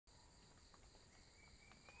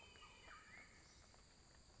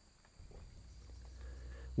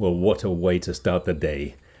Well, what a way to start the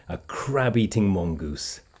day. A crab-eating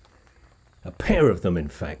mongoose. A pair of them, in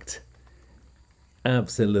fact.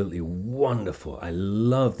 Absolutely wonderful. I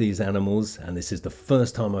love these animals, and this is the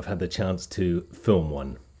first time I've had the chance to film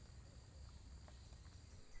one.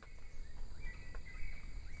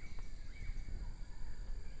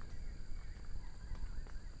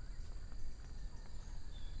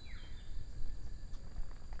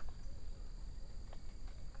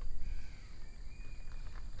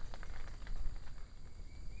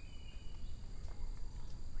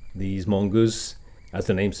 These mongoose, as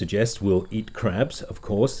the name suggests, will eat crabs, of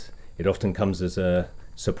course. It often comes as a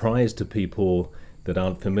surprise to people that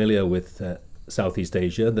aren't familiar with Southeast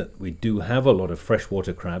Asia that we do have a lot of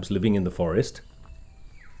freshwater crabs living in the forest.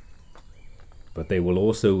 But they will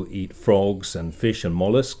also eat frogs and fish and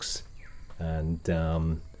mollusks. And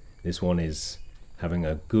this one is having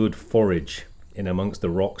a good forage in amongst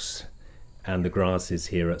the rocks and the grasses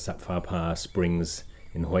here at Sapphire Springs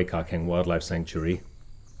in Huai Kha Khaeng Wildlife Sanctuary.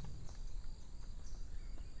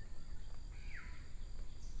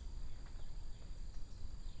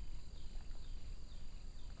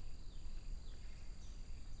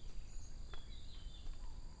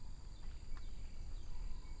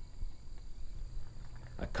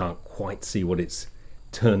 I can't quite see what it's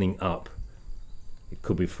turning up. It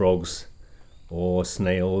could be frogs or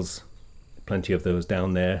snails. Plenty of those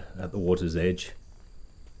down there at the water's edge.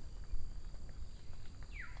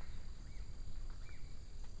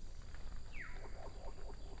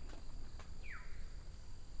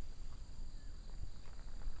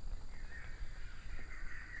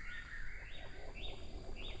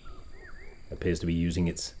 Appears to be using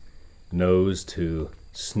its nose to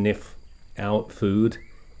sniff out food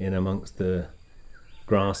in amongst the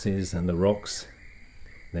grasses and the rocks,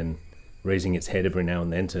 then raising its head every now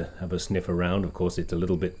and then to have a sniff around. Of course, it's a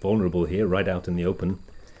little bit vulnerable here, right out in the open,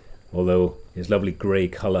 although its lovely grey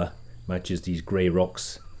colour matches these grey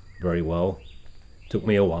rocks very well. Took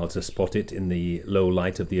me a while to spot it in the low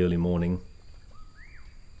light of the early morning.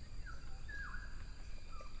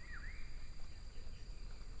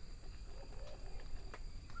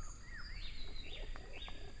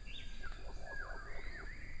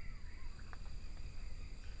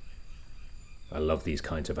 I love these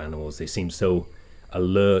kinds of animals. They seem so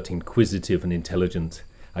alert, inquisitive and intelligent.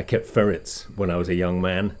 I kept ferrets when I was a young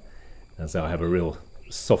man, and so I have a real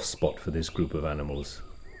soft spot for this group of animals.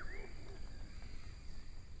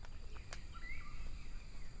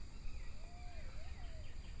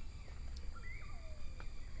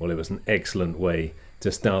 Well, it was an excellent way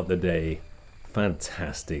to start the day.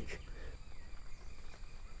 Fantastic.